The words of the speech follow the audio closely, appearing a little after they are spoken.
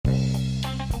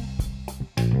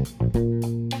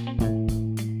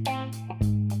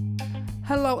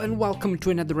Hello and welcome to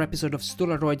another episode of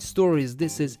Stolaroid Stories.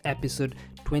 This is episode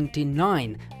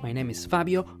 29. My name is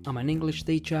Fabio. I'm an English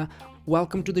teacher.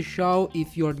 Welcome to the show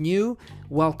if you're new.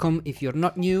 Welcome if you're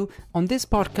not new. On this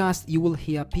podcast, you will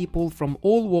hear people from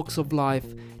all walks of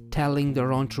life telling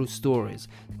their own true stories.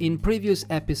 In previous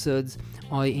episodes,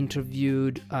 I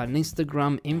interviewed an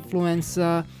Instagram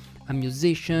influencer, a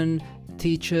musician,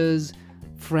 teachers,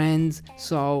 friends,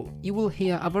 so you will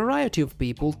hear a variety of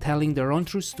people telling their own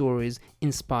true stories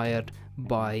inspired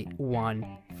by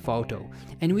one photo.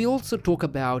 And we also talk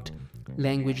about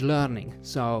language learning,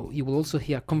 so you will also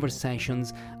hear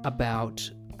conversations about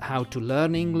how to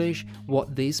learn English,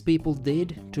 what these people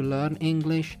did to learn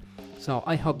English. So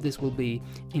I hope this will be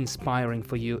inspiring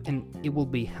for you and it will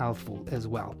be helpful as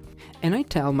well. And I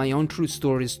tell my own true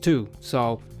stories too,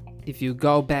 so if you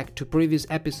go back to previous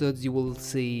episodes you will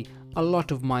see a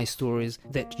lot of my stories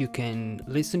that you can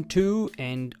listen to,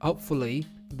 and hopefully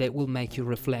that will make you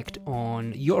reflect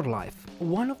on your life.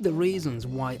 One of the reasons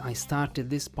why I started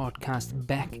this podcast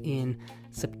back in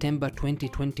September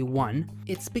 2021,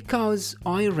 it's because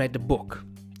I read a book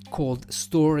called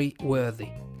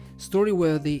Storyworthy.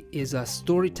 Storyworthy is a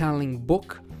storytelling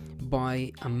book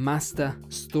by a master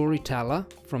storyteller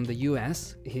from the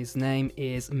US. His name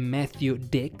is Matthew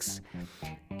Dix.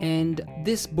 And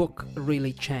this book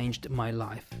really changed my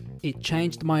life. It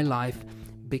changed my life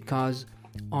because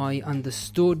I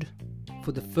understood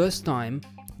for the first time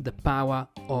the power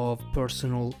of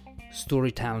personal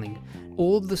storytelling.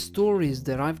 All the stories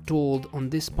that I've told on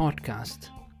this podcast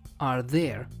are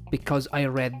there because I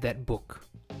read that book.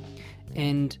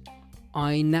 And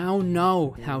I now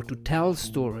know how to tell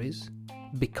stories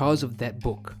because of that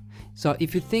book. So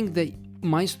if you think that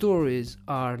my stories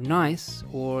are nice,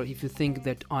 or if you think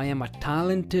that I am a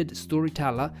talented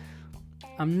storyteller,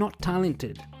 I'm not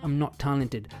talented.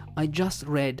 I just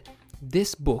read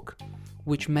this book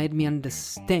which made me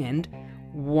understand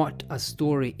what a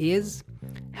story is,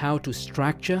 how to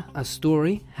structure a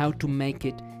story, how to make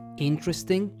it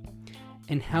interesting,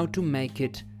 and how to make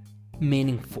it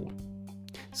meaningful.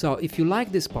 So if you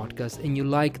like this podcast and you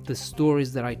like the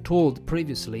stories that I told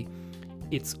previously,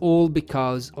 it's all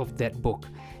because of that book.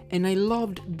 And I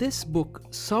loved this book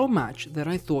so much that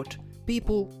I thought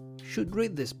people should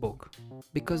read this book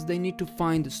because they need to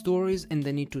find the stories and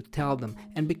they need to tell them.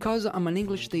 And because I'm an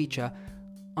English teacher,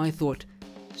 I thought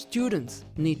students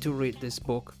need to read this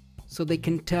book so they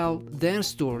can tell their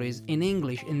stories in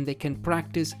English and they can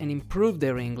practice and improve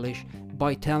their English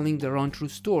by telling their own true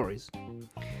stories.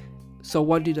 So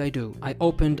what did I do? I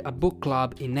opened a book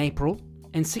club in April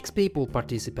and 6 people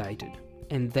participated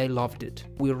and they loved it.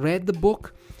 We read the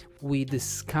book, we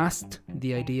discussed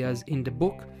the ideas in the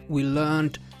book, we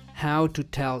learned how to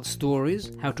tell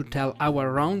stories, how to tell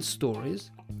our own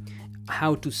stories,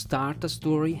 how to start a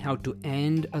story, how to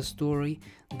end a story,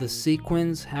 the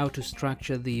sequence, how to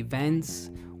structure the events,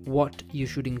 what you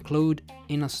should include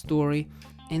in a story,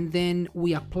 and then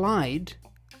we applied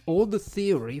all the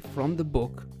theory from the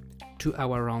book to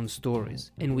our own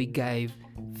stories, and we gave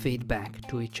feedback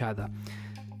to each other.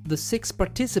 The 6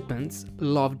 participants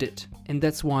loved it, and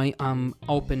that's why I'm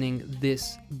opening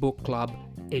this book club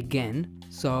again,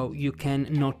 so you can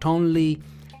not only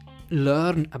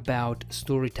learn about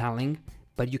storytelling,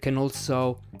 but you can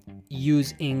also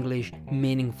use English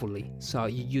meaningfully. So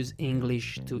you use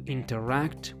English to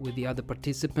interact with the other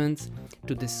participants,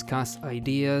 to discuss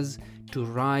ideas, to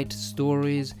write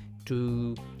stories,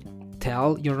 to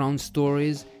tell your own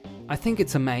stories. I think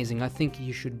it's amazing. I think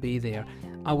you should be there.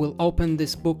 I will open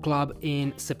this book club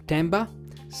in September,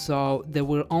 so there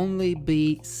will only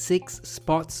be 6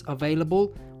 spots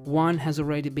available. 1 has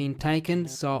already been taken,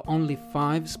 so only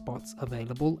 5 spots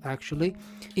available actually.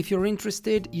 If you're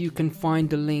interested, you can find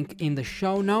the link in the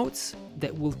show notes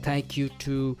that will take you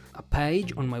to a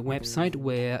page on my website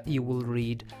where you will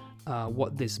read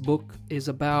what this book is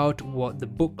about, what the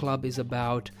book club is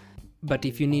about. But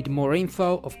if you need more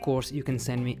info, of course, you can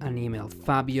send me an email,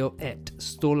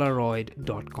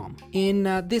 fabio@stolaroid.com. In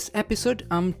this episode,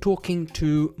 I'm talking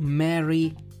to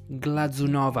Mary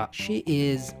Glazunova. She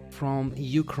is from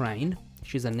Ukraine.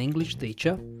 She's an English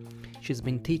teacher. She's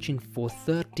been teaching for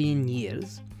 13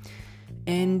 years.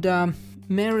 And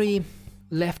Mary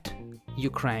left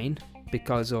Ukraine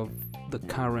because of the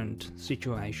current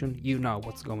situation. You know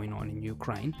what's going on in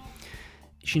Ukraine.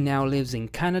 She now lives in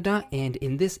Canada, and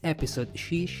in this episode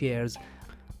she shares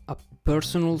a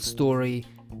personal story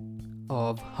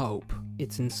of hope.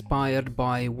 It's inspired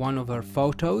by one of her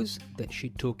photos that she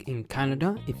took in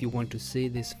Canada. If you want to see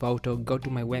this photo, go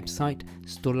to my website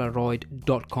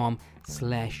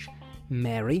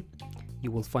stolaroid.com/Mary. You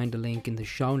will find the link in the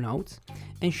show notes.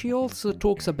 And she also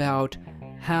talks about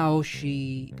how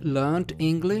she learned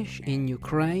English in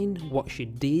Ukraine, what she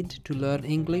did to learn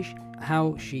English,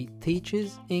 how she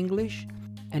teaches English,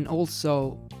 and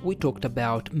also we talked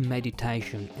about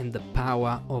meditation and the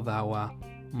power of our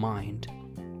mind.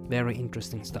 Very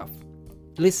interesting stuff.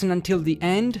 Listen until the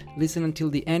end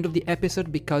of the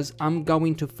episode, because I'm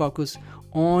going to focus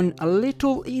on a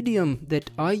little idiom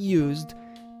that I used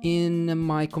in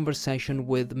my conversation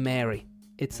with Mary.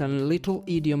 It's a little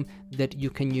idiom that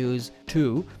you can use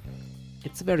too.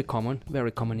 It's a very common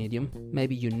idiom.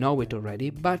 Maybe you know it already,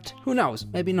 but who knows?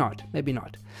 Maybe not.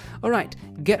 All right,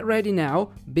 get ready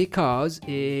now, because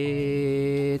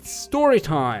it's story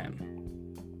time.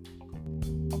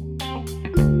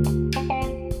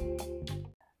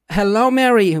 Hello,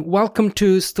 Mary. Welcome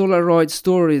to Stolaroid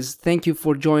Stories. Thank you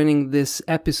for joining this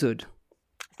episode.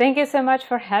 Thank you so much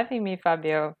for having me,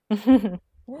 Fabio.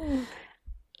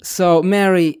 So,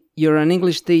 Mary, you're an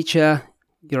English teacher,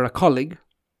 you're a colleague,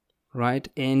 right?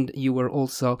 And you were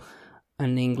also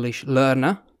an English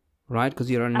learner, right?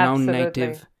 Because you're a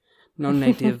non-native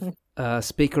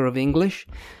speaker of English.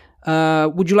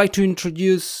 Would you like to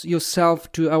introduce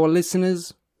yourself to our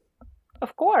listeners?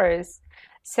 Of course.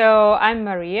 So I'm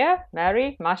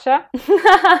Mary, Masha,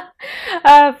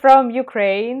 from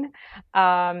Ukraine.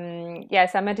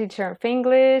 Yes, I'm a teacher of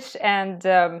English, and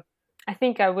I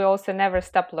think I will also never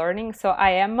stop learning. So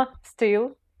I am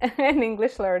still an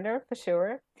English learner for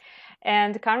sure.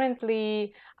 And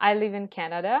currently I live in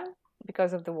Canada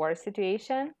because of the war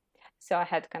situation. So I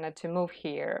had kind of to move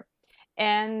here.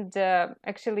 And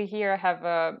actually here I have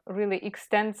a really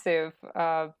extensive,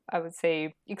 I would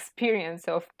say, experience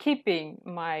of keeping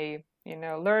my,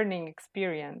 learning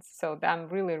experience. So I'm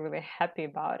really, really happy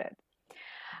about it.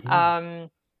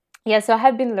 So I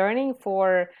have been learning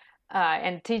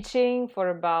and teaching for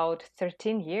about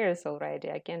 13 years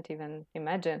already. I can't even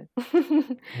imagine. Wow,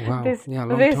 long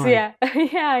time. Yeah,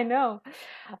 I know.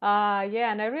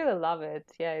 And I really love it.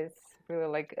 Yeah, it's really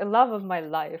like a love of my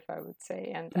life, I would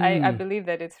say. And I believe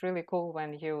that it's really cool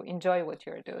when you enjoy what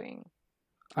you're doing.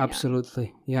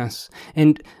 Absolutely, yes.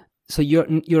 And so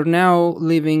you're now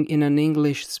living in an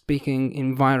English-speaking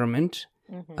environment.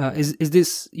 Mm-hmm. Is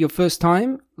this your first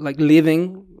time, like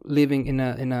living in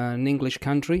an English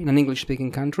country, in an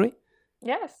English-speaking country?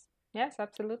 Yes,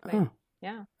 absolutely. Oh.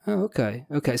 Yeah. Oh,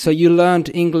 okay. So you learned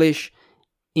English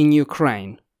in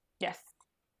Ukraine? Yes.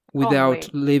 Without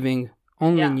living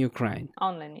only in Ukraine?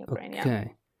 Only in Ukraine,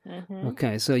 okay. Yeah. Mm-hmm.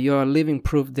 Okay, so you're living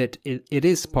proof that it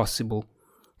is possible.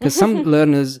 Because some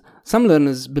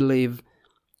learners believe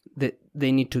that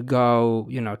they need to go,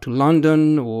 to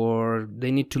London, or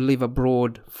they need to live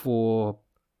abroad for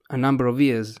a number of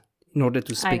years in order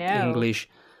to speak English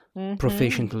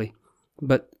proficiently.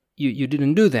 But you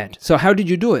didn't do that. So how did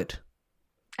you do it?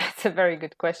 That's a very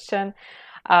good question.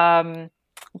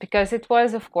 Because it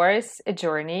was, of course, a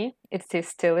journey. It is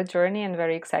still a journey and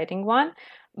very exciting one.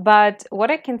 But what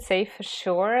I can say for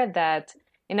sure that,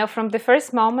 from the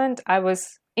first moment I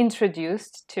was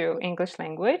introduced to English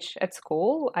language at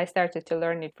school, I started to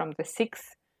learn it from the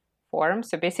sixth form.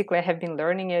 So basically I have been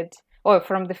learning it,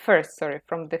 from the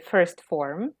first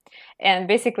form. And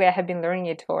basically I have been learning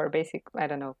it for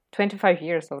 25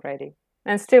 years already.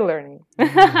 And still learning.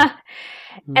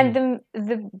 And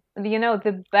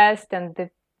the best and the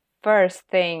first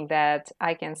thing that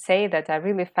I can say that I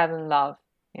really fell in love,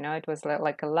 it was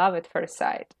like a love at first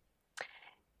sight.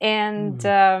 And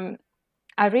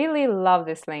I really love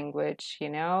this language,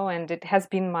 and it has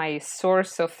been my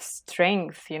source of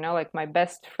strength, like my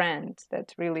best friend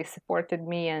that really supported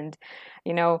me and,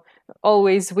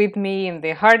 always with me in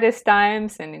the hardest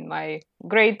times and in my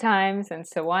great times and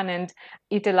so on. And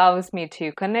it allows me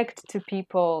to connect to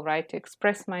people, right, to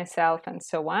express myself and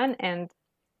so on. And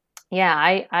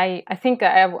I think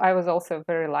I was also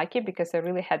very lucky because I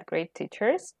really had great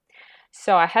teachers.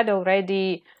 So I had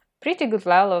already pretty good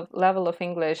level of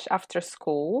English after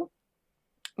school,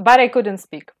 but I couldn't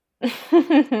speak.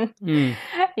 I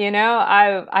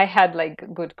had like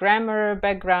good grammar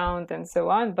background and so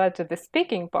on, but the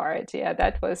speaking part,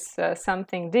 that was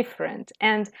something different.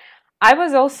 And I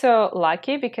was also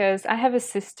lucky because I have a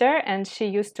sister and she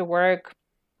used to work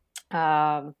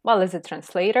as a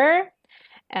translator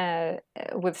so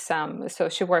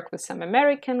she worked with some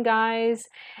American guys.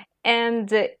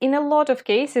 And in a lot of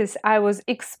cases, I was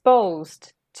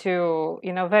exposed to,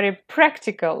 very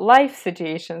practical life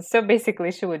situations. So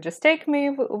basically, she would just take me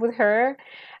with her,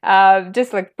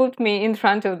 just like put me in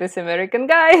front of these American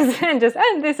guys and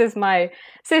this is my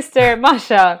sister,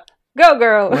 Masha. Go,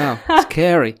 girl. Wow,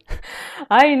 scary.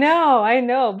 I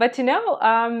know. But,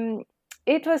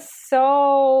 it was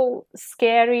so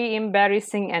scary,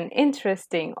 embarrassing, and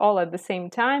interesting all at the same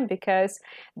time, because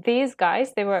these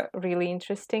guys, they were really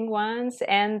interesting ones.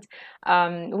 And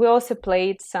we also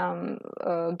played some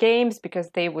games,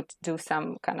 because they would do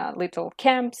some kind of little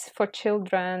camps for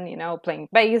children, playing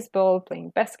baseball,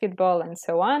 playing basketball, and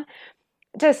so on,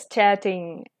 just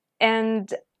chatting.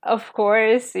 And of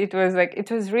course, it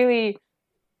was really,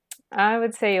 I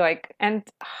would say, and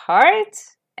hard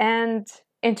and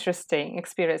interesting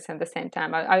experience at the same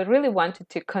time. I really wanted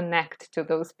to connect to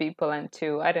those people and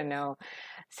to, I don't know,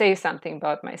 say something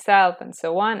about myself and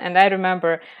so on. And I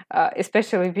remember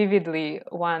especially vividly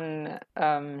one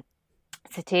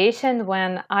situation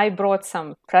when I brought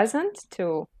some present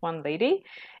to one lady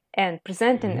and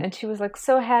presenting, and she was like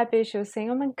so happy. She was saying,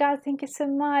 "Oh my God, thank you so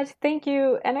much, thank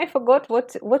you." And I forgot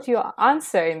what you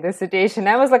answer in this situation.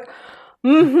 I was like,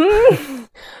 mm-hmm.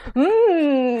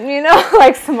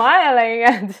 Like smiling,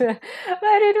 and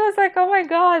but it was like, oh my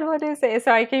God, what do you say?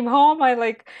 So I came home.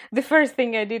 The first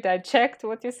thing I did, I checked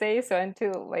what you say. So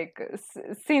until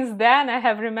since then, I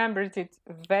have remembered it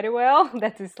very well.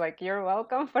 That is like, you're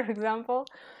welcome, for example.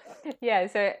 Yeah.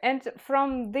 So, and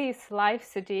from these life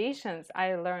situations,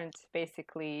 I learned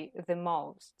basically the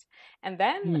most. And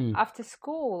then after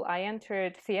school, I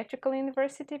entered theatrical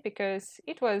university, because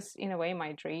it was in a way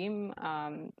my dream,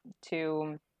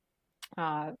 to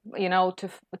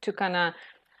to kind of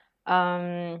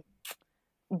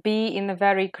be in a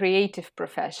very creative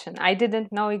profession. I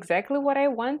didn't know exactly what I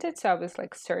wanted, so I was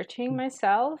like searching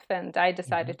myself, and I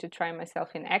decided to try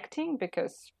myself in acting,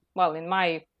 because, well, in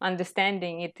my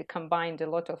understanding, it combined a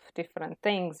lot of different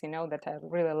things, that I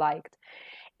really liked.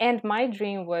 And my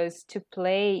dream was to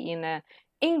play in a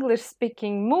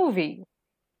English-speaking movie.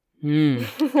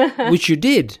 Which you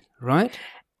did, right?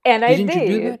 And Didn't I did.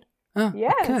 You do that? Oh,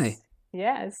 yes. Okay.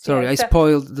 Yes. Sorry, yes. I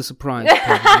spoiled the surprise. No,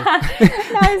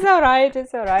 it's all right.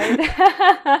 It's all right.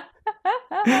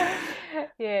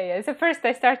 Yeah. So first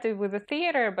I started with the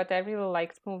theater, but I really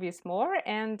liked movies more.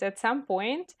 And at some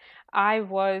point, I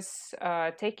was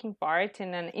taking part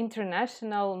in an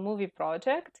international movie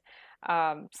project,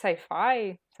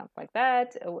 sci-fi, something like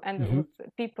that, and with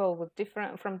people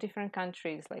from different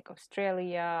countries, like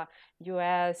Australia,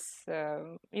 US,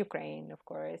 Ukraine, of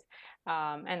course,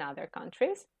 and other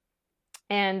countries.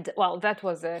 And well, that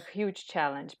was a huge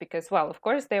challenge, because, well, of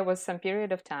course, there was some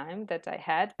period of time that I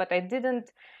had, but I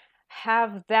didn't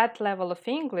have that level of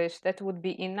English that would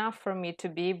be enough for me to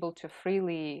be able to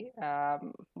freely,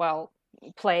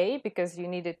 play, because you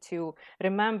needed to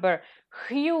remember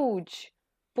huge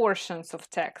portions of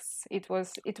text. It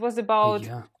was about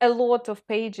a lot of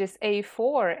pages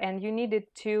A4, and you needed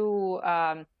to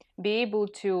be able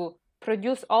to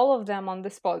produce all of them on the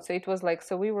spot. So it was like,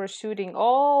 so we were shooting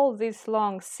all this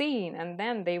long scene, and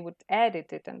then they would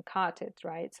edit it and cut it,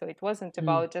 right? So it wasn't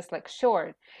about just like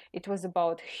short, it was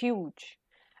about huge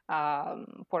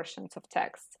portions of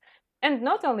text. And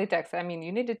not only text, I mean,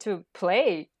 you needed to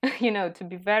play, to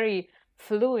be very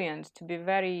fluent, to be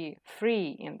very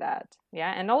free in that.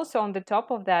 Yeah. And also on the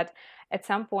top of that, at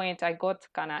some point I got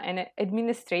kind of an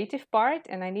administrative part,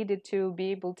 and I needed to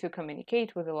be able to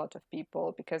communicate with a lot of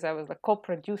people, because I was a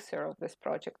co-producer of this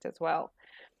project as well.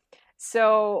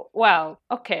 So, well,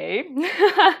 okay.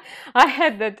 I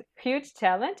had that huge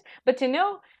challenge, but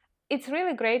it's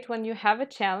really great when you have a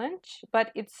challenge,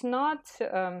 but it's not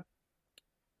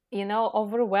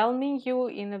overwhelming you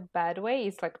in a bad way.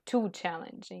 It's like too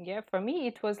challenging. Yeah, for me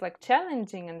it was like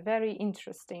challenging and very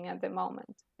interesting at that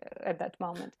moment.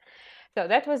 So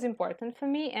that was important for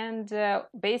me. And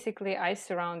basically I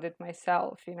surrounded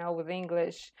myself with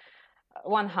English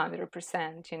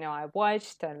 100%. I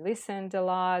watched, I listened a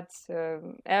lot,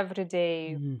 every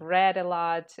day, read a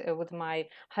lot with my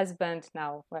husband,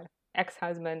 now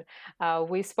ex-husband.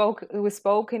 We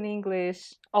spoke in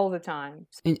English all the time.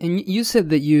 And you said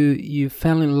that you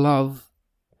fell in love.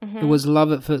 It was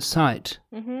love at first sight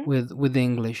with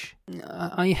English.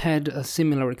 I had a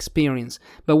similar experience,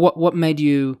 but what made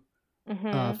you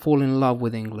fall in love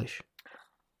with English?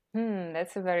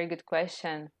 That's a very good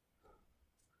question.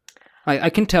 I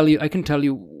can tell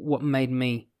you what made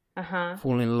me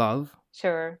fall in love.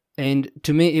 Sure. And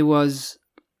to me it was,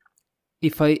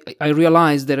 I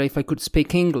realized that if I could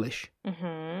speak English,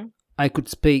 I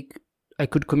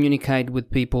could communicate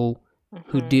with people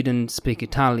who didn't speak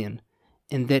Italian,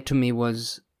 and that to me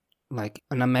was like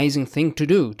an amazing thing to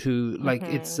do.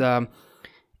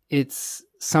 It's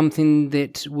something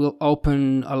that will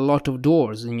open a lot of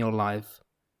doors in your life.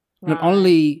 Right. Not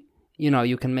only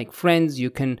you can make friends, you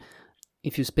can.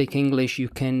 If you speak English, you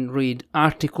can read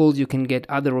articles, you can get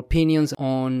other opinions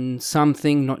on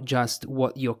something, not just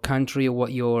what your country or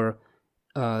what your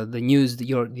the news,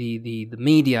 the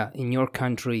media in your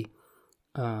country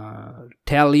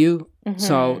tell you.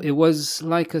 So it was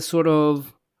like a sort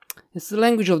of, it's the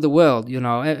language of the world,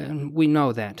 and we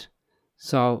know that.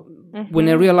 So when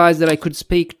I realized that I could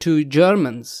speak to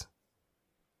Germans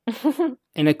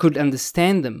and I could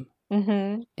understand them,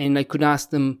 and I could ask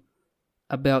them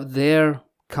about their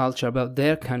culture, about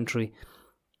their country,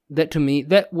 that to me,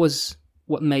 that was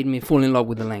what made me fall in love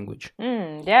with the language.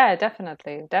 Yeah,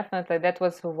 definitely. Definitely. That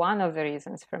was one of the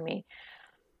reasons for me.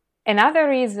 Another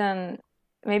reason,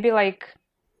 maybe like,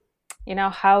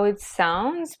 how it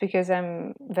sounds, because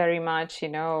I'm very much,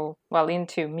 well,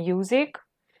 into music.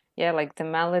 Yeah, like the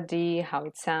melody, how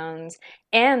it sounds.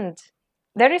 And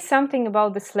there is something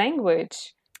about this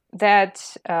language that,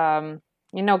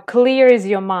 clears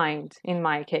your mind, in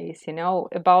my case,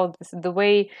 about the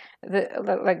way,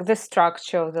 like the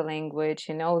structure of the language,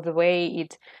 the way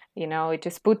it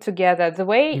is put together, the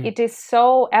way it is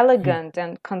so elegant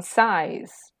and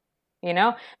concise,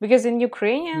 because in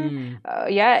Ukrainian,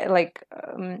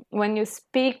 when you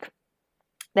speak,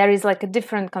 there is like a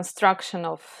different construction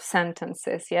of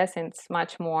sentences, yes, and it's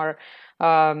much more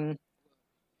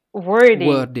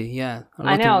wordy. Yeah.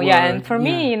 I know, yeah, and for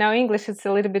me, English is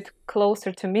a little bit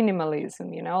closer to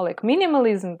minimalism, like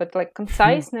minimalism, but like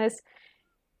conciseness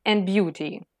and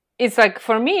beauty. It's like,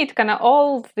 for me, it kind of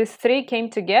all these three came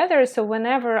together. So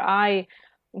whenever I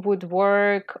would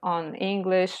work on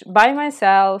English by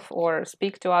myself or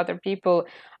speak to other people,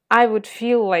 I would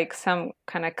feel like some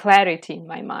kind of clarity in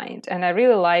my mind. And I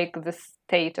really like the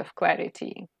state of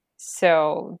clarity.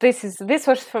 So this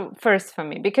was first for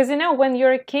me, because when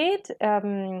you're a kid,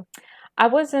 I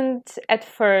wasn't at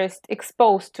first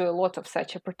exposed to a lot of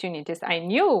such opportunities. I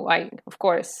knew, of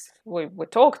course, we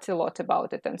talked a lot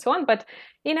about it and so on, but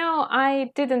I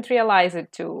didn't realize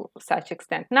it to such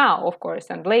extent. Now, of course,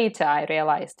 and later I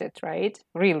realized it. Right?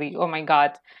 Really, oh my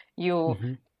God, you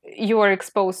are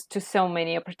exposed to so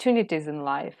many opportunities in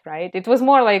life, right? It was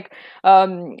more like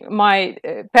my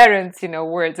parents,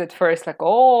 words at first, like,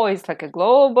 oh, it's like a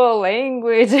global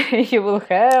language you will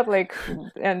have, like,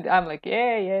 and I'm like,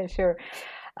 yeah, sure.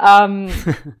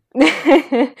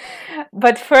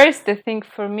 But first, I think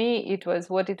for me, it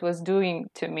was what it was doing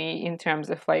to me in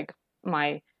terms of like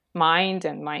my mind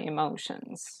and my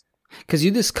emotions. Because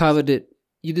you discovered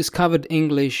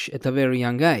English at a very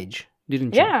young age,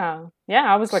 didn't you?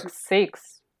 Yeah, I was like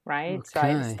 6, right? Okay. So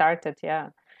I started, yeah.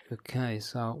 Okay,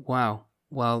 so wow.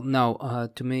 Well, no,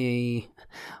 to me,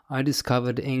 I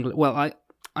discovered English. Well,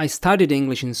 I studied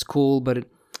English in school, but it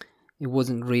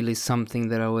wasn't really something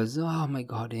that I was, oh my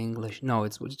God, English. No,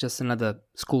 it was just another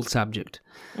school subject.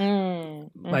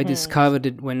 I discovered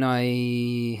it when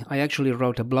I actually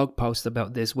wrote a blog post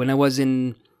about this when I was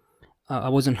on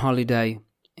holiday.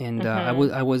 And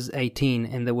I was 18,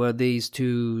 and there were these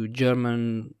two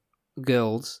German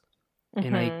girls,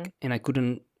 and I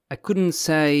couldn't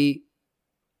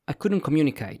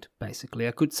communicate. Basically,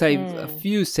 I could say a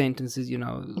few sentences,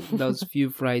 those few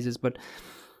phrases, but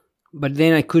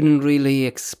then I couldn't really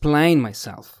explain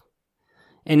myself.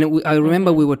 And I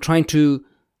remember we were trying to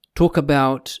talk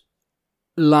about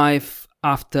life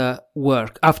after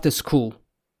work, after school,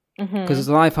 because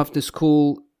life after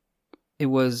school, it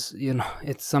was,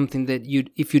 it's something that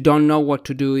if you don't know what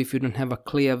to do, if you don't have a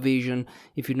clear vision,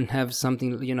 if you don't have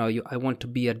something, I want to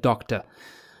be a doctor.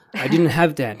 I didn't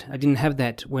have that. I didn't have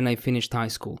that when I finished high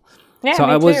school. Yeah, so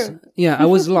me I was, too. I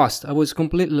was lost. I was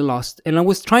completely lost. And I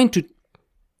was trying to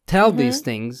tell these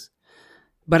things,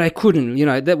 but I couldn't,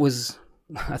 that was,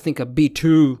 I think, a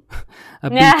B2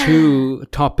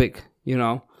 topic,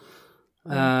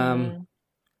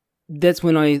 That's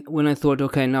when I thought,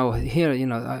 okay, now here,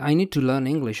 I need to learn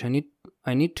English. I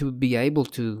need to be able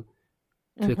to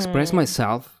express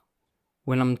myself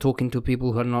when I'm talking to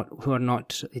people who are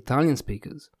not Italian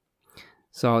speakers.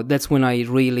 So that's when I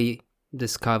really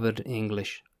discovered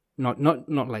English.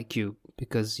 Not like you,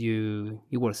 because you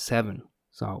were 7.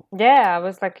 So yeah, I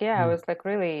was like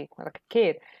really like a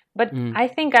kid. But I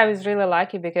think I was really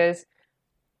lucky, because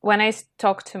when I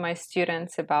talk to my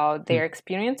students about their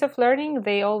experience of learning,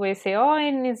 they always say, oh,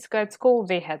 in school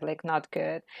they had like not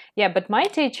good. Yeah, but my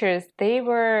teachers, they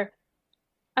were,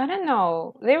 I don't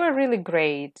know, they were really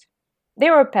great.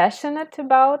 They were passionate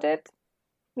about it.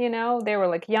 They were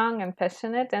like young and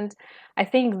passionate. And I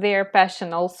think their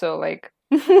passion also, like,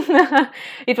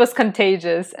 it was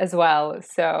contagious as well.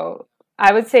 So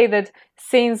I would say that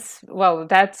since, well,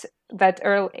 that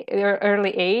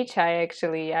early age, I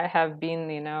have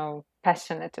been,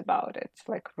 passionate about it,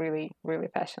 like really, really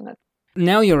passionate.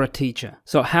 Now you're a teacher.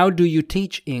 So how do you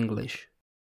teach English?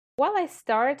 Well, I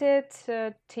started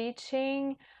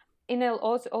teaching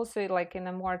also like in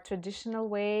a more traditional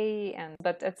way. And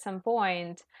but at some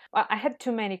point, well, I had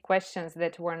too many questions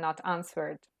that were not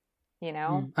answered, you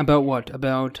know. About what?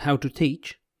 About how to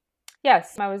teach?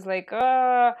 Yes, I was like,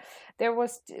 there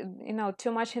was,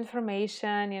 too much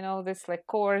information, this like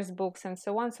course books and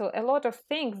so on. So a lot of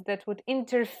things that would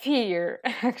interfere,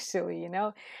 actually,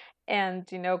 and,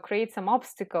 create some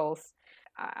obstacles.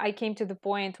 I came to the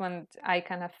point when I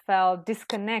kind of felt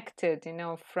disconnected,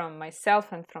 from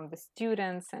myself and from the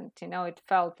students. And, it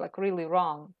felt like really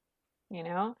wrong, you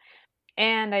know.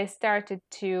 And I started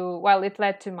to, well, it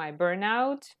led to my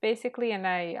burnout basically. And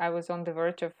I was on the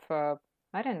verge of,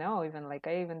 I don't know, even like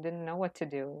I even didn't know what to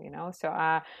do, So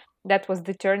that was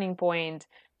the turning point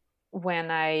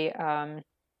when I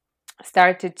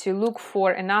started to look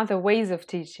for another ways of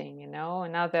teaching,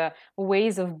 another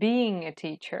ways of being a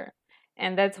teacher.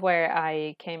 And that's where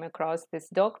I came across this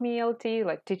DocMELT,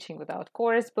 like teaching without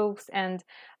course books, and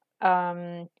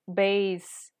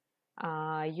base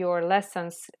your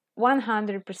lessons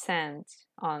 100%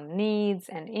 on needs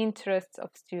and interests of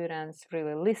students,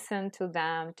 really listen to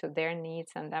them, to their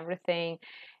needs and everything.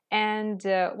 And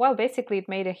well, basically, it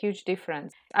made a huge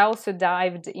difference. I also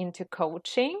dived into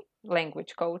coaching,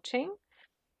 language coaching.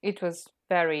 It was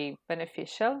very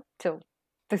beneficial till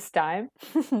this time.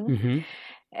 Mm-hmm.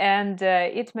 And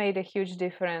it made a huge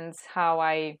difference how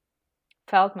I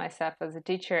felt myself as a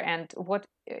teacher, and what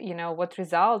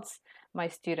results my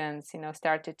students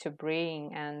started to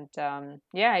bring. And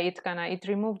yeah, it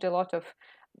removed a lot of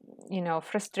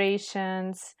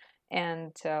frustrations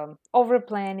and over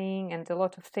planning and a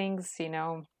lot of things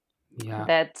Yeah,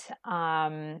 that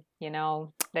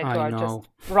that I were just know.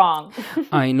 wrong.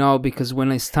 I know, because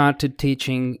when I started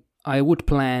teaching, I would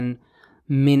plan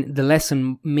the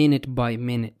lesson minute by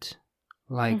minute.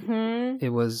 Like Mm-hmm. it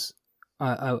was,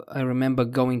 I remember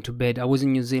going to bed. I was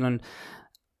in New Zealand.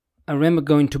 I remember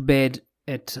going to bed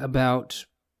at about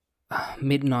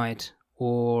midnight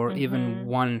or even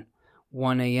Mm-hmm.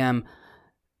 1 a.m.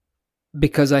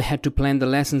 because I had to plan the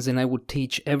lessons, and I would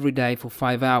teach every day for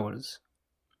 5 hours.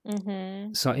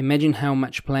 Mm-hmm. So imagine how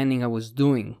much planning I was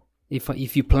doing.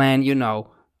 If you plan, 10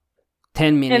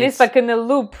 And it's minutes. like in a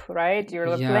loop, right?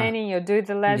 You're Yeah, planning, you do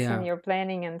the lesson, yeah. you're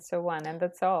planning, and so on, and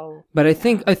that's all. But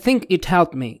Yeah. I think it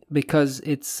helped me because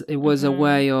it was a Mm-hmm.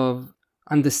 way of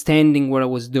understanding what I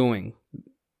was doing.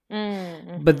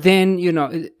 But Mm-hmm. then,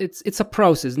 it's a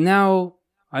process. Now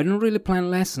I don't really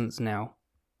plan lessons now,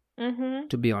 Mm-hmm.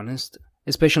 to be honest,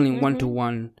 especially in one to Mm-hmm.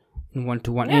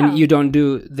 one, and Yeah. you don't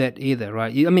do that either,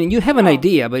 right? I mean, you have an No.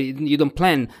 idea, but you don't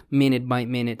plan minute by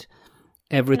minute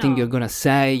everything you're No. gonna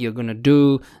say, you're gonna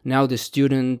do. Now the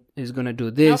student is gonna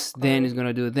do this, Of then is course.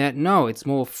 gonna do that. No, it's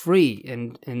more free,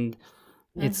 and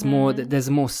it's more, Mm-hmm. there's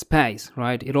more space,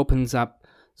 right? It opens up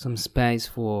some space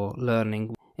for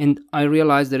learning. And I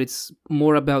realized that it's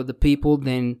more about the people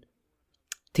than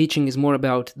teaching is more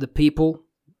about the people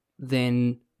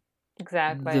than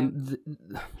Exactly.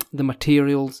 the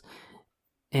materials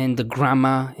and the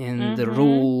grammar and the Mm-hmm.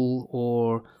 rule,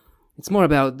 or it's more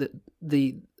about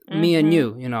the me and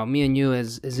Mm-hmm. you, me and you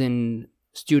as in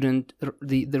student,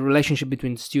 the relationship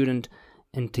between student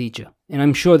and teacher. And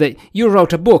I'm sure that you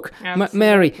wrote a book,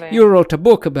 Mary, Absolutely. you wrote a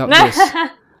book about this,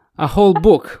 a whole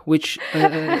book, which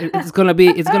it's gonna be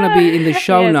in the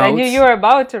show Yes, I knew you notes. were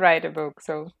about to write a book,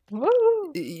 so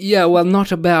woo! Yeah, well,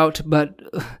 not about, but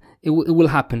it will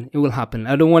happen. It will happen.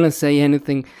 I don't want to say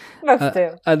anything. But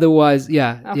still, Otherwise,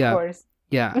 yeah, of yeah, course.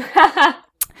 yeah.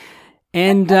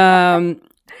 And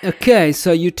okay,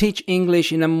 so you teach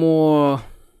English in a more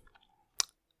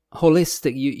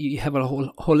holistic. You have a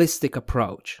holistic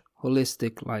approach.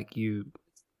 Holistic, like you.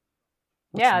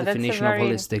 What's the Yeah, that's a definition of very,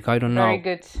 holistic? I don't very know.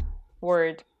 good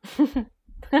word.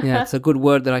 Yeah, it's a good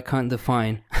word that I can't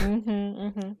define. Mm-hmm,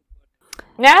 mm-hmm.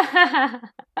 Yeah.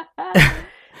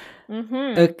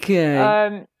 Mm-hmm. Okay.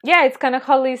 Yeah, it's kind of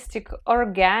holistic,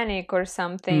 organic or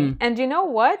something. Mm. And you know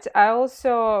what? I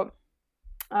also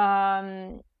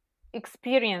um,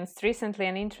 experienced recently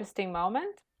an interesting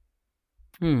moment.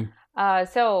 Mm.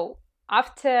 So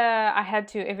after I had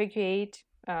to evacuate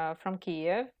from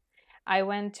Kiev, I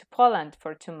went to Poland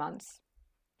for 2 months.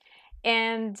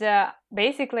 And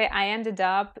basically, I ended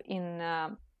up in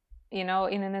in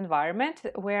an environment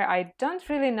where I don't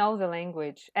really know the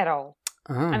language at all.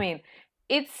 I Ah. mean,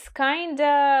 it's kind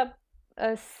of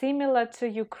similar to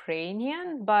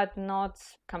Ukrainian, but not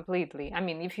completely. I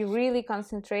mean, if you really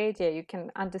concentrate, yeah, you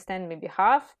can understand maybe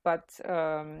half, but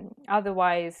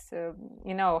otherwise,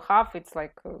 half it's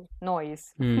like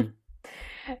noise, Mm.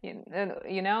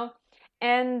 you know.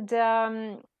 And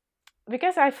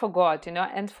because I forgot,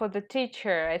 and for the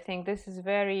teacher, I think this is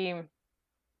very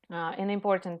an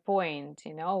important point,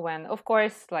 when, of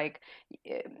course, like,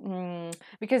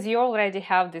 because you already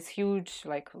have this huge,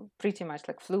 like, pretty much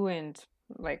like fluent,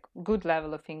 like good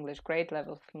level of English, great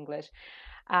level of English,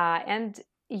 and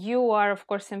you are, of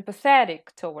course,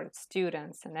 sympathetic towards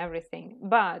students and everything.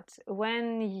 But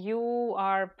when you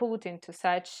are put into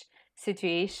such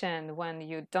situation when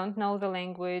you don't know the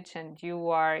language and you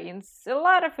are in a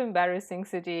lot of embarrassing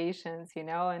situations,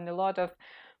 and a lot of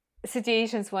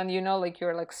situations when like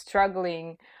you're like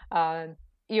struggling,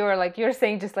 you're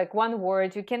saying just like one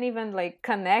word, you can't even like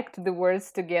connect the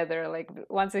words together. Like,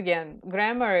 once again,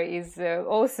 grammar is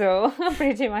also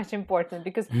pretty much important,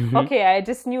 because Hmm. okay, I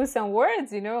just knew some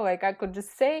words, like I could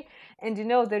just say, and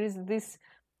there is this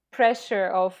pressure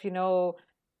of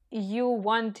you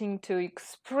wanting to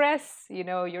express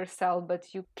yourself,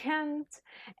 but you can't.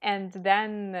 And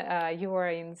then you are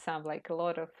in some, like, a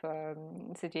lot of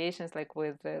situations, like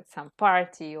with some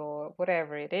party or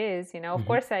whatever it is. Of Hmm.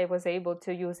 course I was able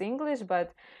to use English,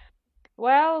 but,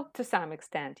 well, to some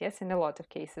extent, yes, in a lot of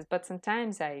cases. But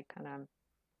sometimes I kind of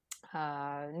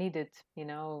needed,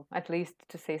 at least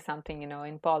to say something,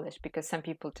 in Polish, because some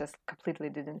people just completely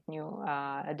didn't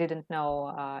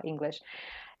know English.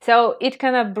 So it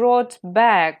kind of brought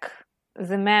back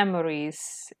the memories,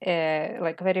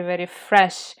 like very, very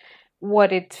fresh,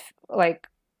 what it like,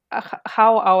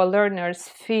 how our learners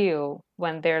feel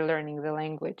when they're learning the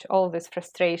language, all these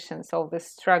frustrations, all these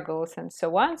struggles, and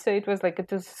so on. So it was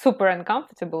super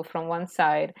uncomfortable from one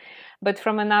side, but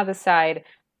from another side,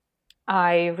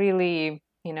 I really,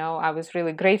 I was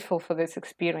really grateful for this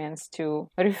experience to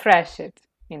refresh it,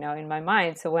 in my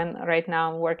mind. So when right now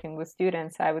I'm working with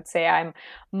students, I would say I'm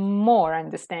more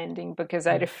understanding because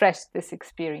I refreshed this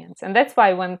experience. And that's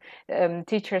why when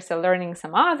teachers are learning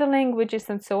some other languages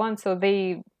and so on, so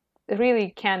they really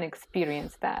can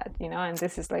experience that, and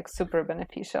this is like super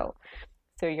beneficial.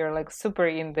 So you're like super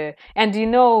in the, and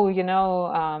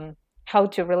how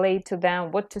to relate to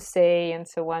them, what to say, and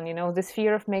so on. This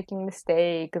fear of making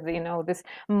mistakes, this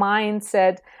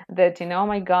mindset that, oh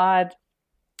my God,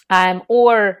 I'm,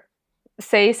 or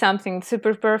say something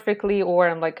super perfectly, or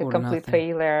I'm like a Or complete nothing.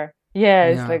 failure.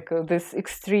 Yes, Yeah. like this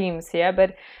extremes, yeah.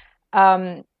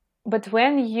 Um, but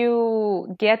when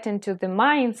you get into the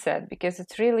mindset, because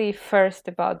it's really first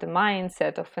about the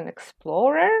mindset of an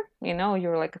explorer,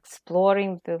 you're like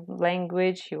exploring the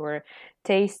language, you're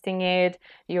tasting it,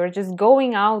 you're just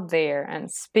going out there and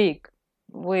speak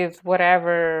with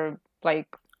whatever, like,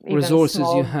 even Resources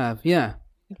you small. have. Yeah.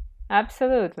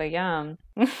 Absolutely, yeah.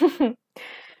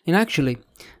 And actually,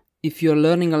 if you're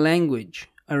learning a language,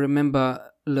 I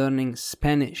remember learning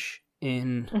Spanish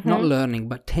not Mhm. learning,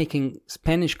 but taking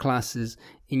Spanish classes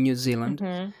in New Zealand.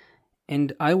 Mhm.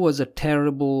 And I was a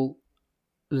terrible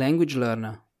language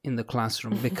learner in the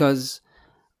classroom because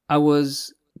I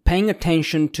was paying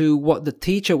attention to what the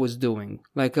teacher was doing.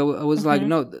 Like, I was like, Mhm.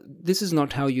 no, this is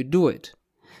not how you do it.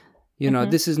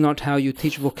 Mhm. This is not how you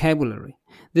teach vocabulary.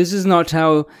 This is not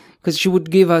how, because she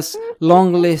would give us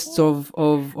long lists of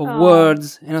Oh,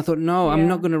 words. And I thought, no, I'm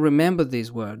not yeah. going to remember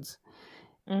these words.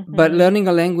 But Mhm. learning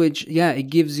a language, yeah, it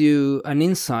gives you an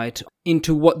insight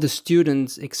into what the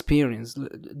students experience,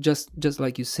 just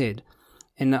like you said.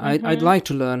 And I'd Mhm. like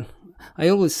to learn. I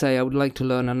always say I would like to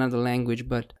learn another language,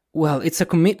 but, well, it's a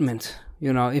commitment.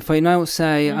 If I now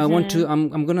say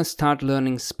Mhm. I'm gonna start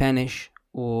learning Spanish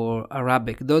or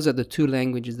Arabic. Those are the two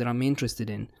languages that I'm interested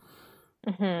in.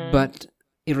 Mhm. But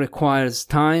it requires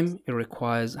time. It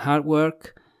requires hard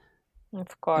work. Of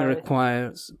It course.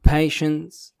 requires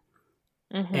patience.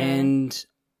 Mhm. And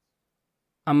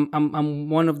I'm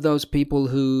one of those people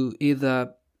who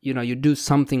either you do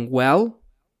something well,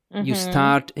 you Mhm.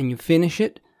 start and you finish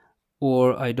it,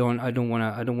 or I don't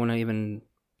want to even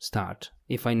start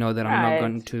if I know that I'm not Right.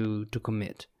 going to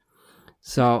commit. Of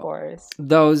So course.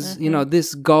 those Mhm.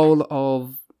 this goal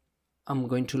of I'm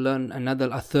going to learn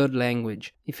a third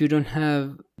language. If you don't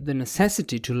have the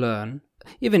necessity to learn,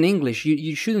 even English,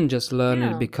 you shouldn't just learn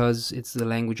it Yeah. because it's the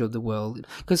language of the world.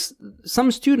 Because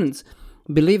some students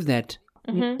believe that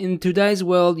Mhm. in today's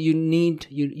world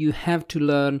you have to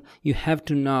learn, you have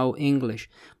to know English.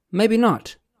 Maybe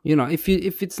not.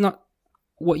 If it's not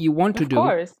what you want to Of do,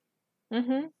 course.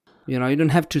 Mhm. you don't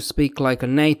have to speak like a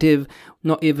native,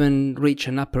 not even reach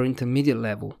an upper intermediate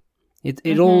level.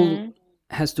 It all Mhm.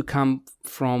 has to come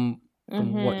from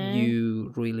what Mhm.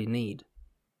 you really need.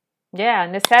 Yeah,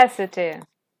 necessity.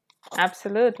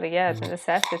 Absolutely. Yeah, it's a Mm.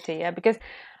 necessity. Yeah, because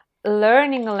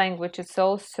learning a language is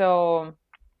also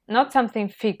not something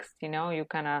fixed, you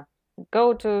kind of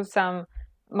go to some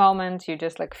moment, you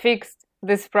just like fixed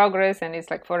this progress and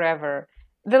it's like forever.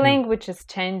 The Mm. language is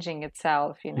changing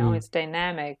itself, Mm. it's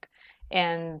dynamic.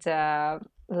 And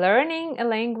learning a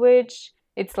language,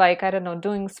 it's like, I don't know,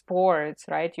 doing sports,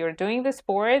 right? You're doing the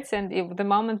sports, and if the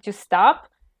moment you stop,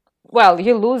 well,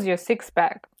 you lose your six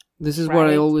pack, This is what I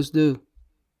right? always do.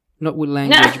 Not with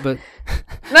language, but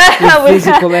with We-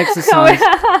 physical exercise.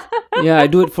 Yeah, I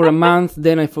do it for a month,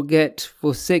 then I forget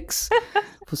for 6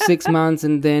 months,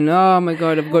 and then, oh my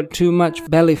god, I've got too much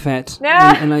belly fat,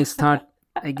 and I start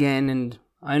again. And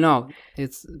I know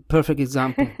it's perfect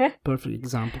example. Perfect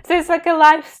example. So it's like a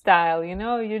lifestyle, you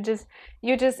know. You just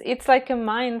it's like a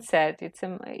mindset. It's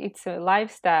a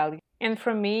lifestyle. And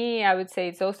for me, I would say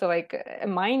it's also like a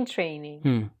mind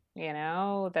training. You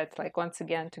know, that's like, once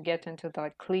again, to get into the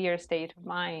like clear state of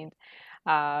mind,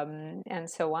 and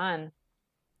so on.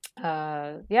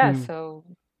 Yeah, so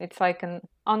it's like an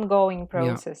ongoing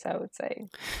process, I would say.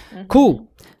 Cool.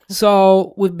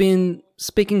 So we've been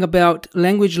speaking about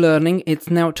language learning. It's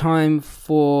now time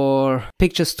for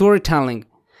picture storytelling,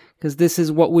 because this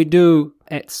is what we do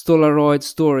at Stolaroid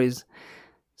Stories.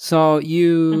 So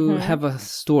you have a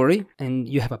story and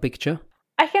you have a picture.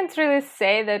 I can't really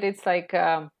say that it's like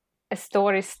a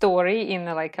story in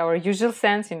like our usual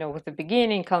sense, you know, with the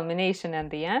beginning, culmination,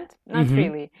 and the end. Not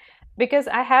really, because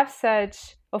I have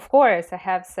such, of course, I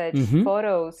have such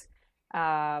photos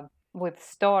with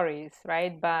stories,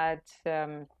 right? But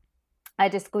I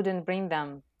just couldn't bring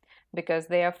them because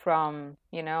they are from,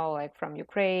 you know, like from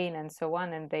Ukraine and so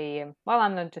on, and they, well,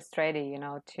 I'm not just ready, you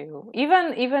know, to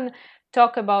even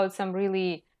talk about some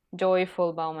really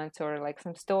joyful moments or like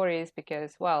some stories,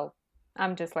 because, well,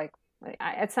 I'm just like,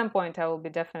 at some point I will be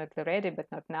definitely ready, but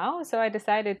not now. So I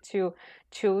decided to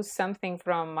choose something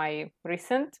from my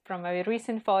recent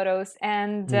photos,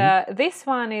 and this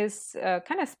one is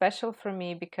kind of special for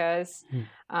me because,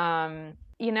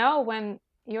 you know, when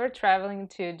you're traveling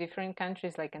to different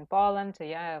countries, like in Poland,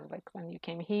 yeah, like when you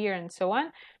came here and so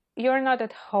on, you're not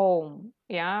at home.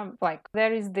 Yeah, like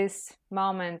there is this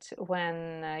moment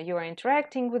when you are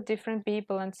interacting with different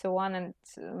people and so on,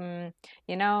 and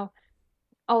you know,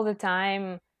 all the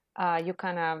time you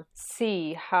kind of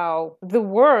see how the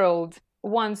world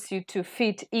wants you to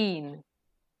fit in,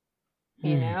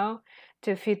 you know,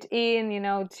 to fit in, you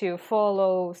know, to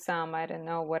follow some, I don't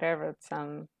know, whatever,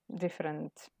 some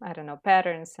different, I don't know,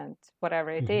 patterns and whatever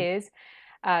it is,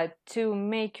 to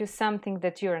make you something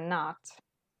that you're not,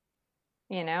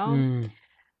 you know.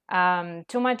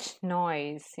 Too much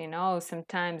noise, you know,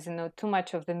 sometimes, you know, too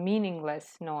much of the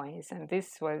meaningless noise. And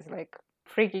this was like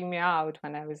freaking me out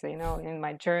when I was, you know, in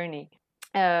my journey.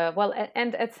 Well,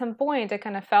 and at some point I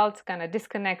kind of felt kind of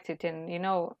disconnected, and, you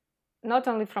know, not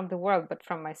only from the world but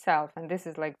from myself. And this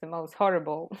is like the most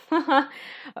horrible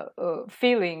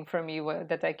feeling for me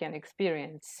that I can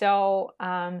experience. So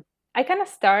I kind of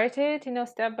started, you know,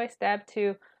 step by step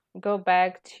to go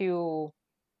back to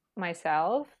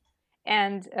myself.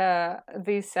 And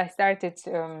this I started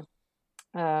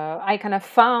I kind of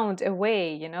found a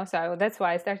way, you know. So that's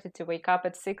why I started to wake up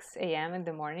at 6 a.m. in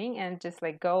the morning and just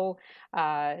like go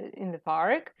in the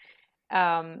park,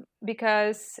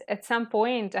 because at some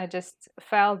point I just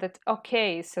felt that,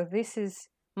 okay, so this is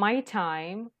my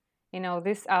time, you know,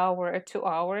 this hour or 2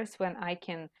 hours when I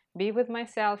can be with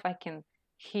myself. I can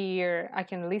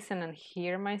listen and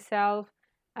hear myself.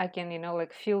 I can, you know,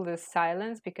 like feel the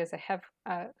silence, because I have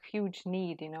a huge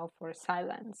need, you know, for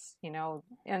silence, you know.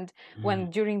 And when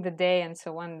during the day and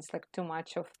so on, it's like too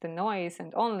much of the noise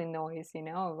and only noise, you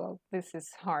know, well, this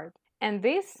is hard. And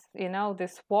this, you know,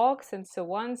 this walks and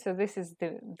so on, so this is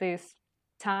this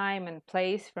time and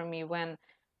place for me when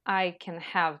I can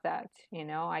have that, you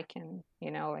know. I can, you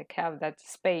know, like have that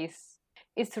space.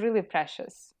 It's really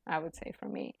precious, I would say, for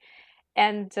me.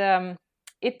 And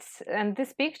and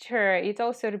this picture, it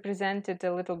also represented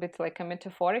a little bit like a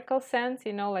metaphorical sense,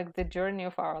 you know, like the journey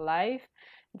of our life,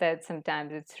 that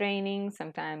sometimes it's raining,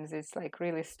 sometimes it's like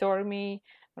really stormy,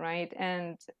 right?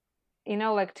 And, you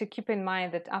know, like to keep in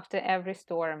mind that after every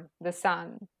storm, the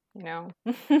sun, you know,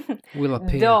 Will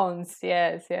appear. dawns,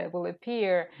 yes, yeah, will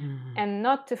appear. And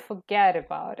not to forget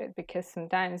about it, because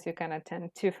sometimes you kind of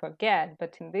tend to forget.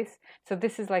 But in this, so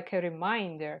this is like a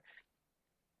reminder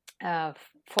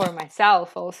for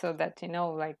myself also, that, you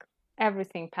know, like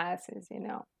everything passes, you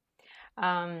know.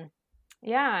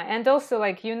 Yeah, and also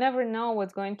like you never know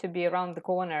what's going to be around the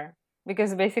corner,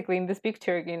 because basically in this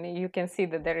picture, you know, you can see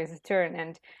that there is a turn,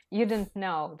 and you don't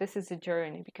know, this is a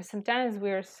journey, because sometimes we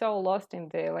are so lost in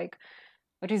the like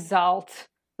result.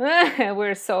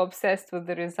 We're so obsessed with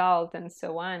the result and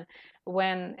so on,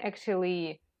 when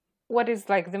actually what is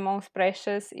like the most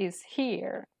precious is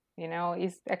here, you know,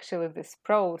 is actually this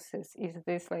process, is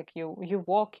this like you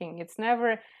walking. It's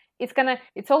never,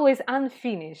 it's always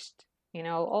unfinished,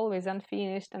 always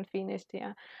unfinished,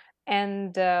 yeah.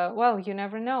 And well, you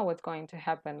never know what's going to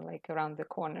happen like around the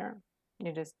corner.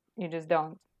 You just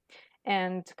don't.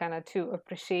 And kind of to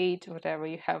appreciate whatever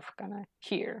you have kind of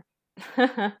here.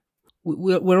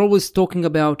 We're always talking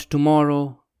about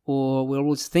tomorrow, or we're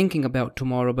always thinking about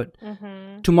tomorrow, but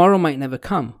Mm-hmm. tomorrow might never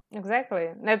come. Exactly.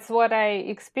 That's what I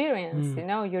experienced.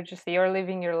 Mm. You're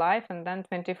living your life, and then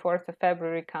 24th of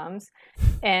February comes,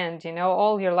 and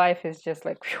all your life is just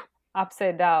like phew,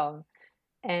 upside down.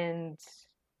 And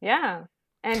yeah.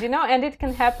 And it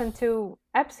can happen to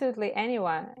absolutely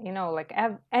anyone, like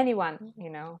anyone.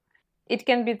 It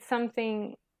can be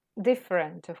something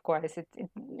different, of course.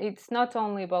 It's not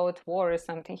only about war or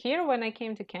something. Here, when I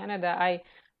came to Canada, I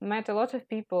met a lot of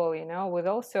people, with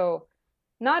also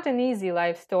not an easy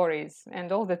life stories,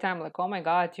 and all the time like, oh my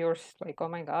god, yours, like, oh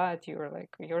my god, you're like,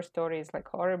 your story is like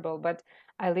horrible. But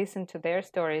I listen to their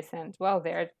stories, and well,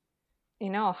 they're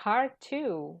hard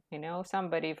too.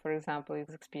 Somebody, for example, is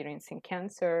experiencing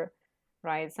cancer,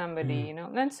 right? Somebody,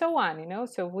 Mm. and so on.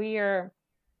 So we are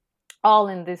all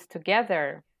in this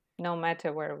together, no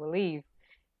matter where we live.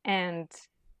 And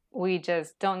we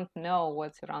just don't know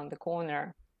what's around the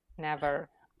corner. Never,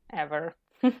 ever.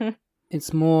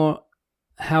 It's more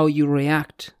how you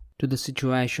react to the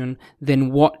situation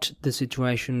than what the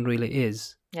situation really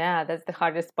is. Yeah, that's the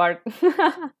hardest part.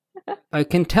 I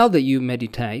can tell that you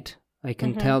meditate. I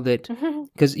can Mm-hmm. tell that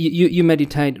because you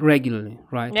meditate regularly,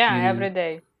 right? Yeah, every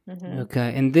day. Mm-hmm.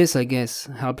 Okay, and this, I guess,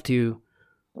 helped you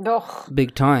Ugh,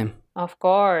 big time. of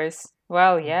course.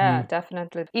 Well, yeah, Mm.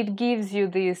 definitely. It gives you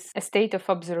this a state of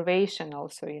observation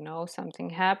also, something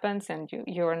happens and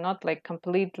you're not like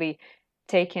completely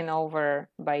taken over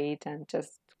by it and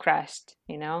just crashed,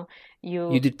 You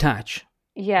You detach.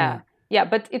 Yeah. yeah. Yeah,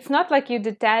 but it's not like you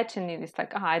detach and it's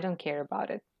like, I don't care about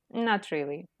it. Not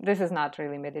really. This is not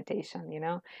really meditation.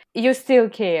 You still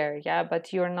care, yeah,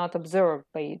 but you're not absorbed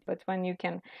by it. But when you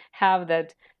can have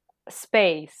that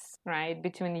space, right,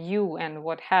 between you and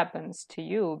what happens to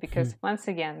you, because once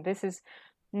again, this is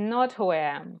not who I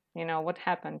am. What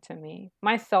happened to me.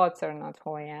 My thoughts are not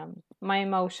who I am. My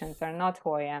emotions are not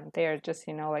who I am. They are just,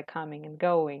 like coming and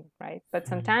going, right? But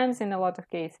sometimes in a lot of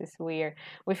cases we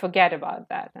forget about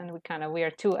that, and we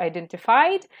are too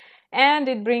identified, and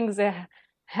it brings a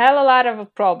hell a lot of a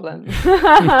problem.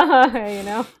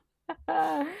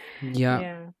 Yeah.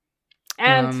 Yeah.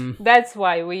 And that's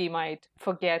why we might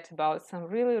forget about some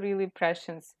really, really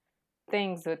precious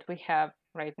things that we have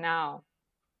right now,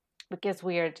 because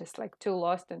we are just like too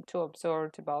lost and too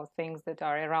absorbed about things that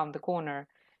are around the corner.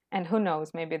 And who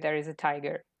knows, maybe there is a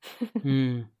tiger.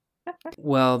 Mm.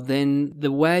 Well, then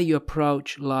the way you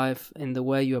approach life and the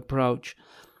way you approach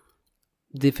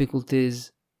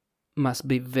difficulties must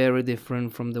be very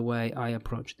different from the way I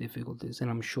approach difficulties. And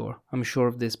I'm sure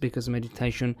of this, because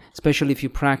meditation, especially if you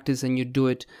practice and you do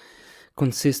it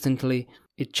consistently,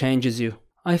 it changes you.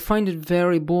 I find it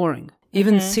very boring.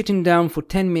 Even sitting down for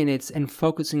 10 minutes and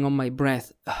focusing on my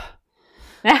breath,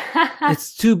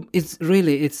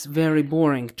 it's very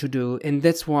boring to do. And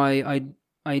that's why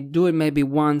I do it maybe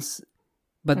once,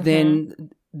 but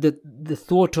then the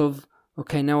thought of,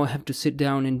 okay, now I have to sit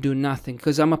down and do nothing,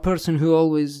 because I'm a person who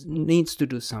always needs to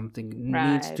do something,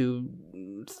 Right. needs to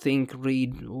think,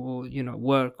 read, or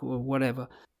work or whatever.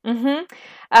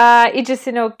 It just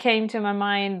came to my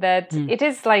mind that it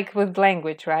is like with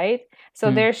language, right? So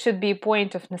there should be a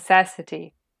point of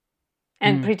necessity,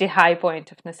 and pretty high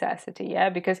point of necessity, yeah,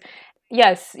 because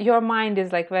yes, your mind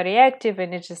is like very active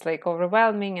and it's just like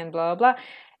overwhelming and blah blah blah,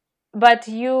 but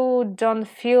you don't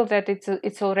feel that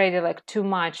it's already like too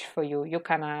much for you. You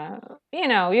kind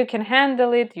of you can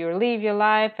handle it, you live your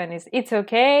life, and it's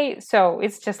okay. So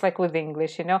it's just like with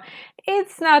English,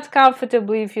 it's not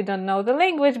comfortable if you don't know the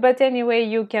language, but anyway,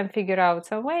 you can figure out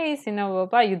some ways, blah,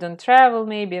 blah. You don't travel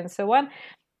maybe and so on,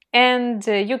 and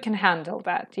you can handle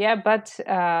that, yeah. But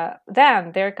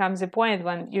then there comes a point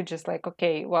when you're just like,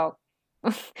 okay, well,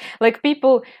 like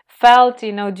people felt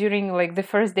during like the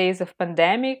first days of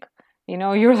pandemic,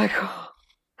 you're like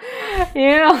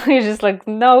you're just like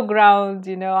no ground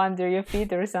under your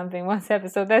feet or something once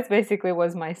happened. So that's basically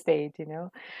was my state.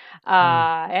 And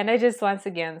I just once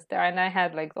again and I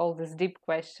had like all these deep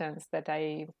questions that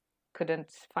I couldn't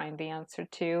find the answer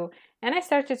to, and I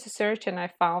started to search and I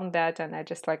found that, and I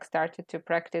just like started to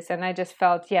practice, and I just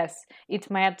felt, yes, it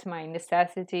met my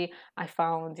necessity. I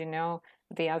found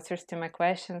the answers to my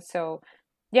questions. So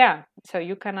yeah, so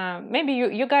you kind of, maybe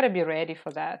you got to be ready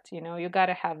for that. You got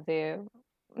to have the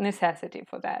necessity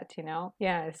for that.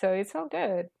 Yeah, so it's all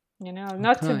good.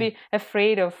 not to Okay. be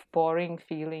afraid of boring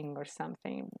feeling or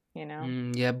something,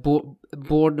 Yeah,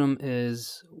 boredom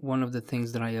is one of the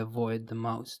things that I avoid the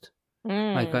most.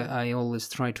 Like Mm. I always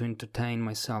try to entertain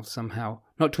myself somehow.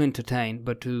 Not to entertain,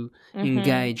 but to Mm-hmm.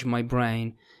 engage my brain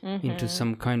into Mm-hmm.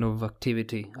 some kind of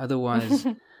activity. Otherwise,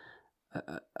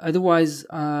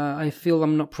 I feel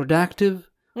I'm not productive.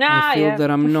 I Ah, feel yeah.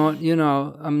 that I'm not,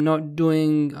 I'm not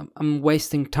doing, I'm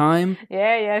wasting time,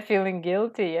 Yeah, feeling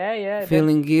guilty. Yeah, that's,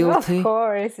 feeling of guilty.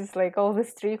 course, it's like all the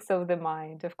tricks of the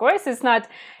mind. Of course, it's not,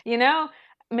 you know,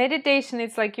 meditation,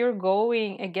 it's like you're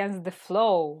going against the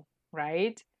flow,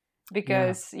 right? Yeah.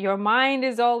 Because your mind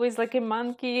is always like a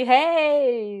monkey.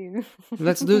 Hey!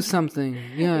 Let's do something.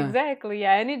 Yeah. Exactly,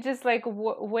 yeah. And it just like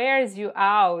wears you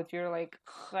out. You're like,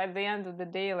 at the end of the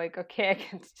day, like, okay, I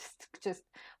can just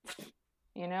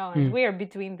and Mm, we're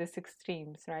between these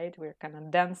extremes, right? We're kind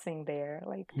of dancing there,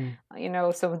 like,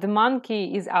 mm. so the monkey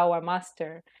is our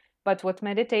master, but what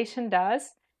meditation does,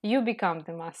 you become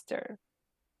the master,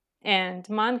 and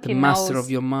The monkey master of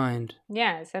knows. your mind.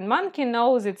 Yes, and monkey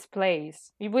knows its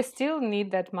place. We still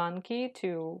need that monkey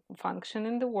to function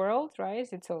in the world, right?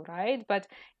 It's all right, but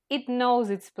it knows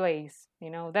its place.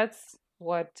 That's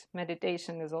what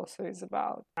meditation is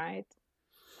about, right?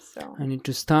 So. I need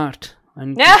to start. I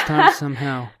need to start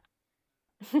somehow.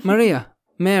 Maria,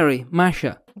 Mary,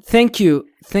 Masha, thank you.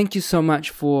 Thank you so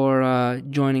much for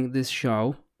joining this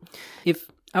show.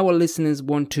 If our listeners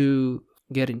want to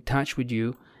get in touch with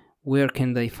you, where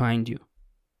can they find you?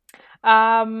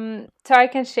 So I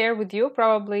can share with you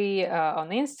probably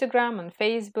on Instagram, on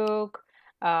Facebook.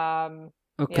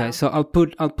 Okay, Yeah, so I'll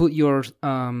put your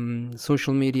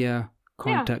social media yeah,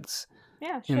 contacts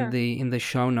yeah, in sure. the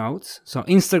show notes. So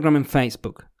Instagram and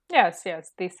Facebook. Yes,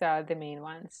 these are the main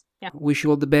ones. Yeah. Wish you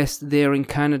all the best there in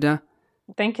Canada.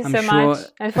 Thank you I'm so much, sure.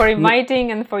 and for inviting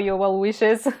and for your well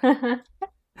wishes.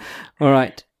 All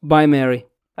right. Bye, Mary.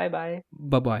 Bye bye.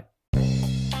 Bye bye.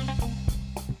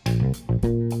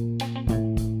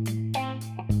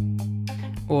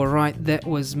 Alright, that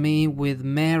was me with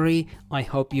Mary. I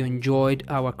hope you enjoyed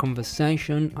our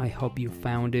conversation. I hope you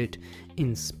found it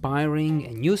inspiring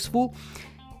and useful.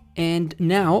 And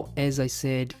now, as I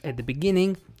said at the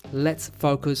beginning, let's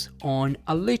focus on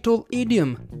a little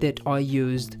idiom that I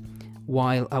used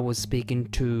while I was speaking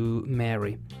to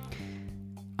Mary.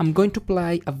 I'm going to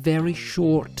play a very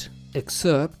short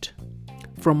excerpt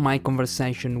from my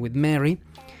conversation with Mary.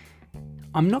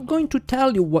 I'm not going to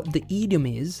tell you what the idiom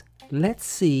is. Let's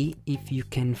see if you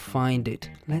can find it.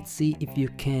 Let's see if you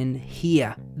can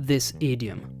hear this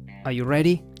idiom. Are you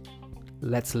ready?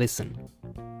 Let's listen.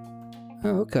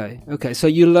 Oh, okay. So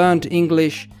you learned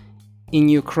English in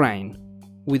Ukraine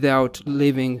without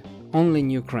living only in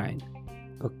Ukraine.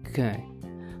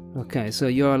 Okay, so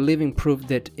you are living proof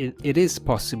that it is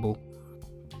possible.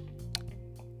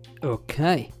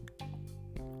 Okay.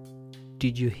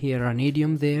 Did you hear an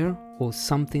idiom there, or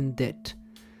something that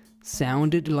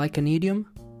sounded like an idiom?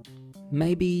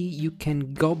 Maybe you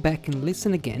can go back and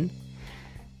listen again,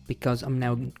 because I'm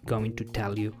now going to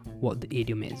tell you what the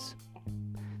idiom is.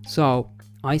 So,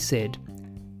 I said,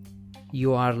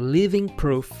 you are living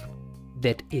proof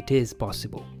that it is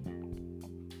possible.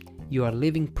 You are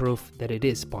living proof that it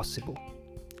is possible.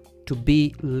 To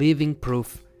be living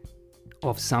proof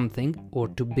of something, or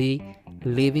to be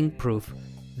living proof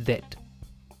that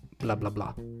blah blah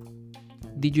blah.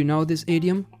 Did you know this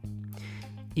idiom?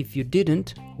 If you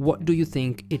didn't, what do you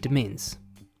think it means?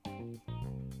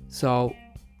 So,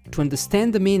 to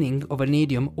understand the meaning of an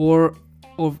idiom or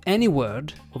of any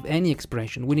word, of any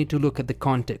expression, we need to look at the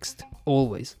context,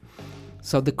 always.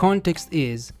 So the context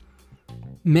is,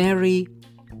 Mary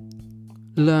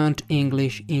learned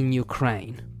English in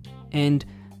Ukraine. And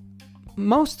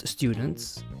most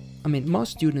students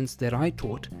that I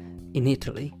taught in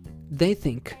Italy, they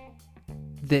think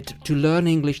that to learn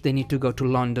English they need to go to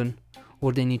London,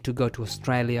 or they need to go to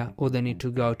Australia, or they need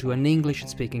to go to an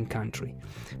English-speaking country.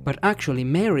 But actually,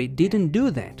 Mary didn't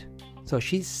do that. So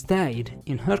she stayed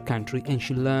in her country and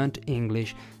she learned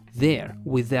English there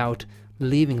without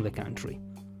leaving the country.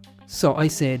 So I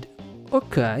said,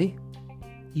 okay,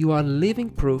 you are living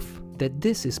proof that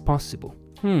this is possible.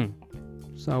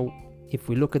 So if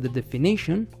we look at the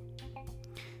definition,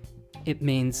 it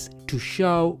means to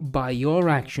show by your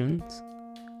actions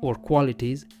or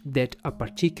qualities that a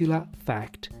particular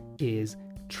fact is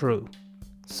true.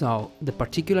 So the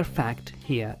particular fact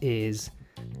here is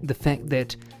the fact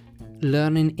that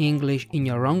learning English in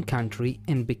your own country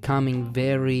and becoming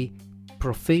very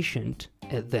proficient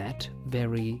at that,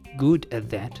 very good at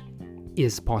that,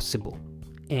 is possible.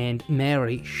 And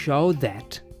Mary showed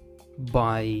that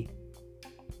by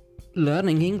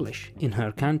learning English in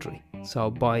her country.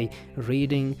 So by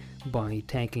reading, by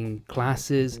taking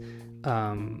classes,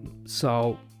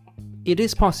 so it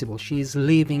is possible. She is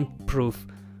living proof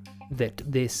that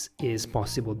this is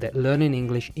possible, that learning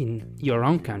English in your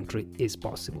own country is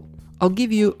possible. I'll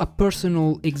give you a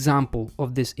personal example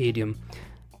of this idiom.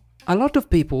 A lot of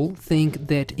people think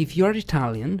that if you're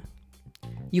Italian,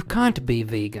 you can't be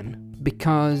vegan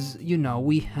because,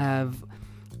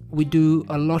 we do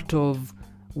a lot of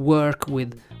work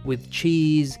with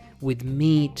cheese, with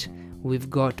meat. We've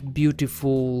got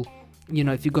beautiful,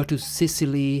 if you go to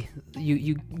Sicily,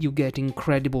 you get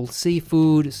incredible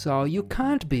seafood, so you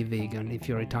can't be vegan if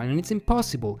you're Italian. It's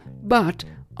impossible. But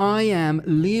I am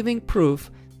living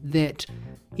proof that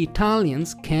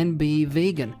Italians can be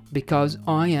vegan because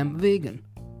I am vegan.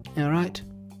 Alright?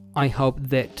 I hope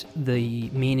that the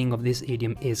meaning of this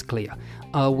idiom is clear.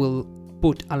 I will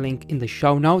put a link in the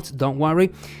show notes, don't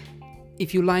worry.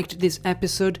 If you liked this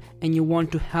episode and you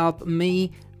want to help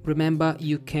me, remember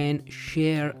you can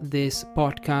share this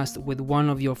podcast with one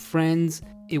of your friends.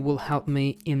 It will help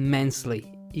me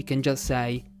immensely. You can just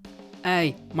say,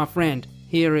 "Hey, my friend,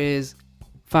 here is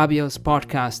Fabio's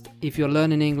podcast. If you're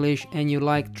learning English and you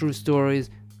like true stories,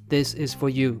 this is for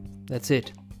you." That's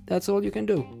it. That's all you can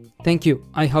do. Thank you.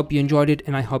 I hope you enjoyed it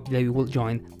and I hope that you will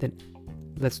join the...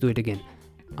 Let's do it again.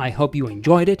 I hope you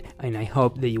enjoyed it and I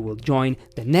hope that you will join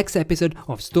the next episode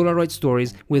of Stolaroid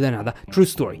Stories with another true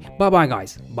story. Bye bye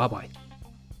guys. Bye bye.